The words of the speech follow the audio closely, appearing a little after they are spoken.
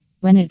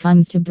When it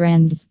comes to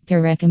brands,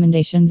 peer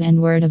recommendations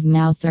and word of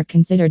mouth are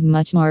considered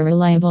much more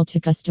reliable to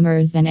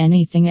customers than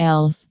anything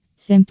else.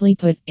 Simply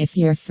put, if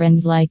your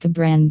friends like a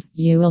brand,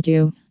 you will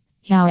too.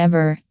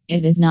 However,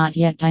 it is not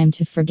yet time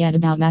to forget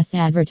about mass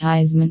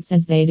advertisements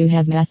as they do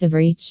have massive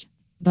reach.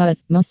 But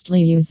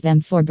mostly use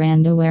them for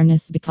brand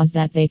awareness because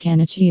that they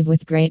can achieve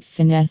with great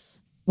finesse.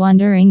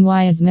 Wondering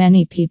why as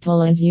many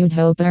people as you'd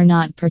hope are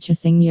not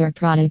purchasing your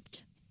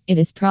product? It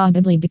is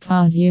probably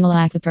because you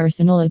lack a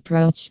personal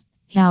approach.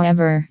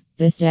 However,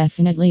 this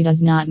definitely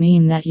does not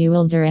mean that you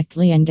will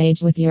directly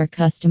engage with your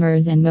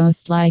customers, and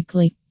most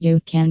likely,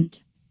 you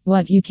can't.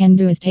 What you can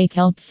do is take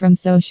help from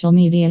social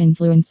media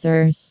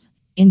influencers.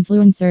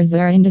 Influencers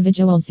are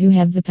individuals who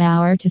have the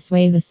power to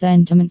sway the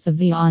sentiments of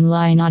the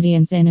online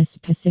audience in a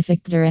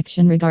specific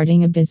direction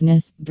regarding a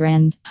business,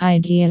 brand,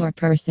 idea, or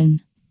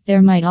person.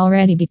 There might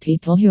already be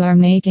people who are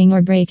making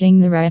or breaking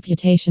the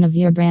reputation of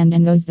your brand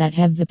and those that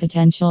have the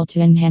potential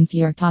to enhance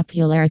your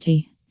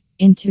popularity.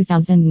 In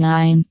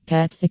 2009,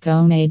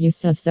 PepsiCo made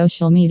use of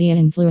social media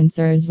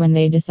influencers when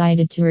they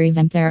decided to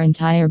revamp their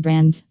entire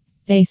brand.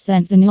 They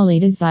sent the newly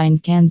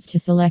designed cans to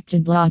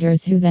selected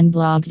bloggers who then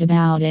blogged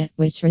about it,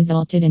 which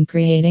resulted in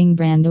creating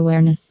brand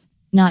awareness.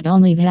 Not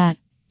only that,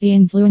 the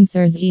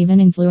influencers even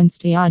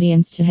influenced the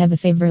audience to have a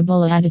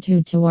favorable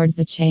attitude towards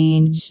the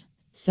change.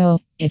 So,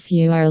 if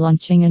you are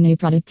launching a new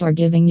product or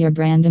giving your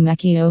brand a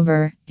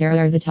makeover, here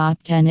are the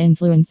top 10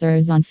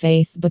 influencers on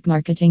Facebook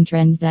marketing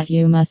trends that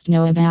you must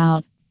know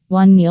about.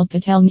 1. Neil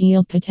Patel.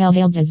 Neil Patel,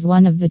 hailed as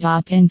one of the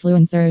top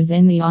influencers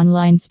in the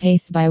online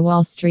space by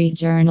Wall Street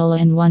Journal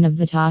and one of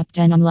the top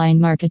 10 online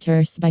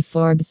marketers by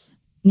Forbes.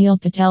 Neil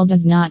Patel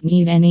does not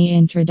need any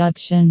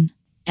introduction.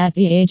 At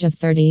the age of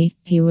 30,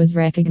 he was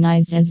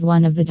recognized as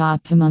one of the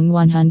top among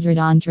 100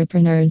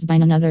 entrepreneurs by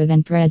none other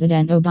than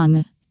President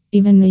Obama.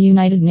 Even the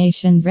United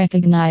Nations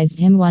recognized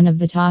him one of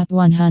the top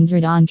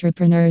 100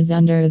 entrepreneurs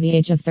under the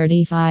age of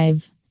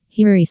 35.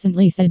 He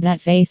recently said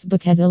that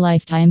Facebook has a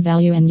lifetime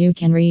value and you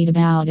can read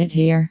about it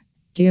here.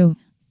 2.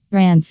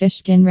 Rand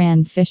Fishkin.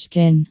 Rand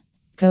Fishkin,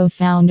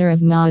 co-founder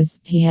of Moz.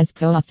 He has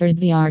co-authored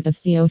The Art of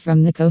SEO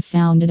from the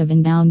co-founded of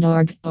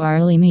Inbound.org,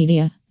 Orly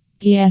Media.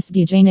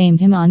 PSBJ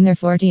named him on their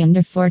 40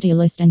 Under 40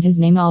 list, and his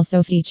name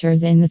also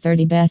features in the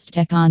 30 Best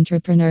Tech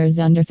Entrepreneurs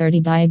Under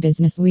 30 by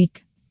Business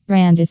Week.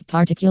 Rand is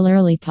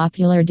particularly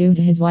popular due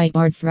to his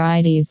Whiteboard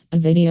Fridays, a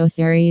video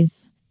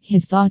series.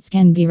 His thoughts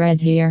can be read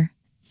here.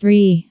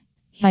 3.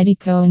 Heidi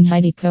Cohen.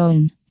 Heidi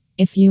Cohen.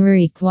 If you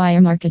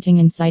require marketing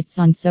insights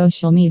on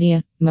social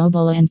media,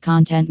 mobile and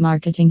content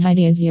marketing,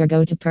 Heidi is your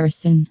go-to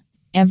person.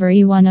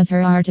 Every one of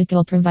her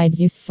articles provides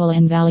useful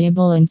and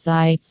valuable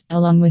insights,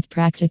 along with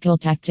practical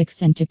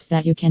tactics and tips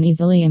that you can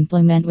easily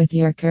implement with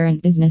your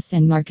current business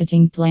and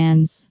marketing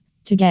plans.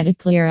 To get a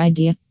clear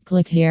idea,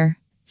 click here.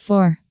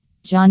 4.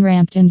 John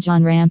Rampton.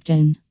 John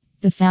Rampton,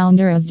 the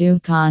founder of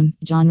Do.com.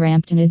 John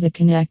Rampton is a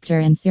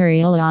connector and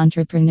serial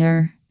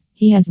entrepreneur.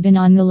 He has been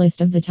on the list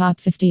of the top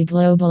 50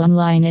 global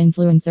online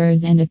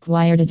influencers and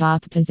acquired a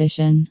top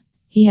position.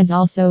 He has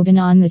also been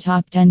on the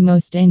top 10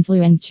 most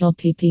influential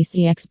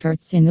PPC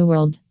experts in the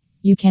world.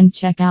 You can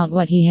check out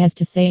what he has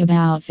to say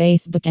about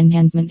Facebook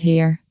enhancement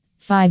here.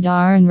 5.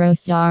 Darren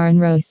Rose. Darren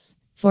Rose,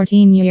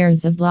 14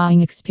 years of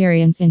blogging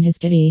experience in his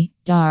kitty.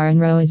 Darren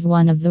Rose is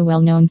one of the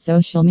well-known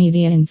social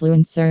media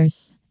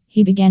influencers.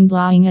 He began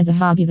blogging as a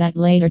hobby that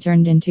later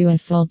turned into a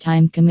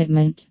full-time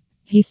commitment.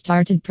 He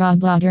started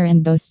ProBlogger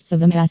and boasts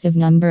of a massive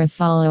number of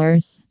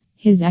followers.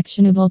 His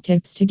actionable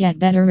tips to get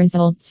better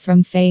results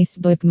from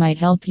Facebook might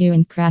help you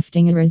in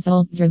crafting a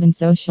result-driven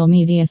social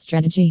media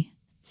strategy.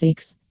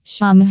 6.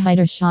 Shama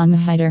Hyder. Shama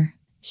Hyder.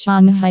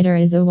 Shama Hyder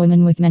is a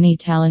woman with many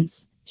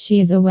talents. She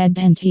is a web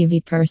and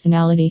TV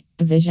personality,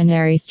 a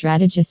visionary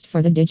strategist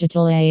for the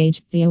digital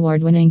age, the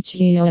award-winning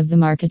CEO of the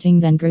Marketing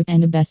Zen Group,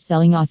 and a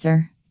best-selling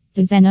author.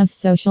 The Zen of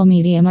Social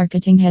Media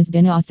Marketing has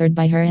been authored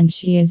by her, and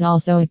she is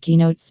also a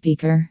keynote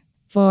speaker.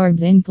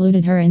 Forbes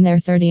included her in their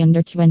 30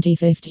 Under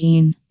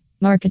 2015.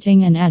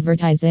 Marketing and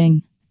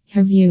advertising.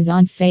 Her views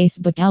on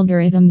Facebook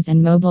algorithms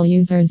and mobile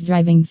users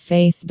driving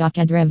Facebook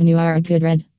ad revenue are a good read.